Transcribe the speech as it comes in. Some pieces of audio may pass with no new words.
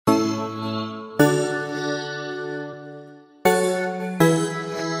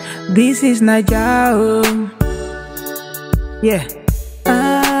This is Naija, oh. Yeah.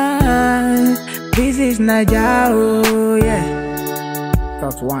 This is Naija, oh, yeah.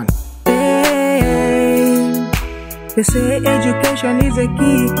 Thought one. Hey, they say education is a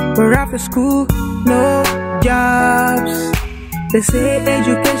key, but after school, no jobs. They say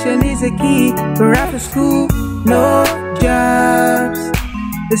education is a key, but after school, no jobs.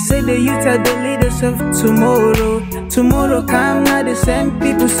 They say the youth are the leaders of tomorrow. Tomorrow come, now the same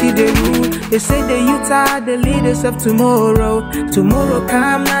people see the rule. They say the youth are the leaders of tomorrow. Tomorrow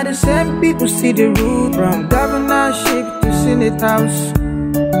come, now the same people see the rule. From governorship to Senate House,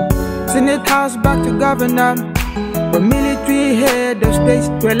 Senate House back to governor. From military head of states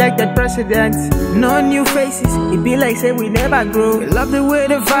to elected president. No new faces, it be like say we never grow. We love the way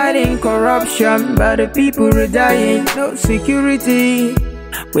they're fighting corruption, but the people are dying, no security.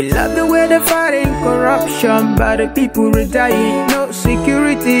 We love the way they're fighting corruption, but the people are dying, no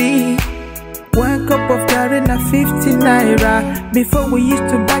security. One cup of curry na 50 naira. Before we used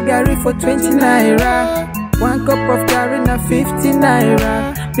to buy curry for 20 naira. One cup of curry na 50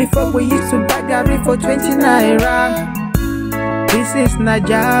 naira. Before we used to buy curry for 20 naira. This is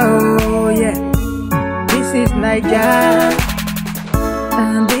Naija, oh yeah. This is Naija.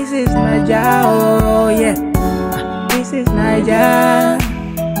 And this is Naija, oh yeah. This is Naija.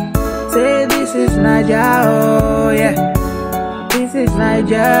 Say this is Naija, oh yeah. This is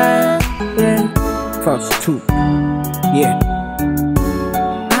Naija, yeah. First two, yeah.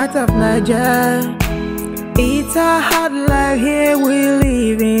 Out of Naija, it's a hard life here we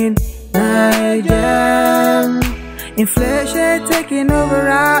live in Naija. Inflation taking over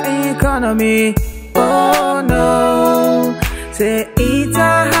our economy, oh no. Say it's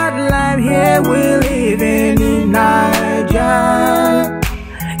a hard life here we live in Naija.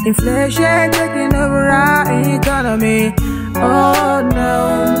 Inflation taking over our economy, oh no.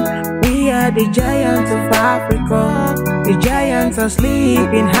 We are the giants of Africa. The giants are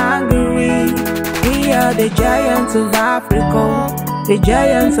sleeping hungry. We are the giants of Africa. The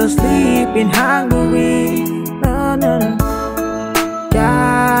giants are sleeping hungry. No, no, no.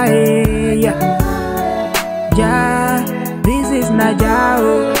 Ja, yeah. Ja, this is Naija,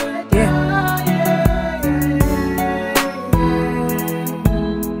 oh, yeah.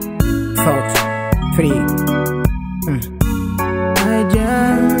 Thought three. Naija,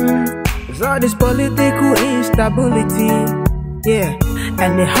 there's all this political instability, yeah,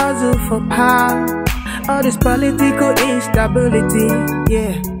 and the hustle for power. All this political instability,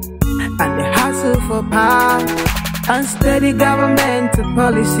 yeah, and the hustle for power. Unsteady governmental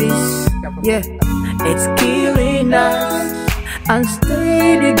policies, yeah, it's killing us.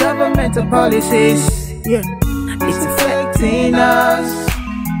 Unsteady governmental policies, yeah, it's affecting us.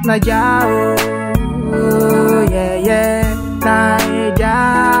 Naija, oh, yeah, yeah. Naija,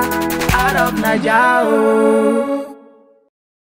 out of Naija, oh.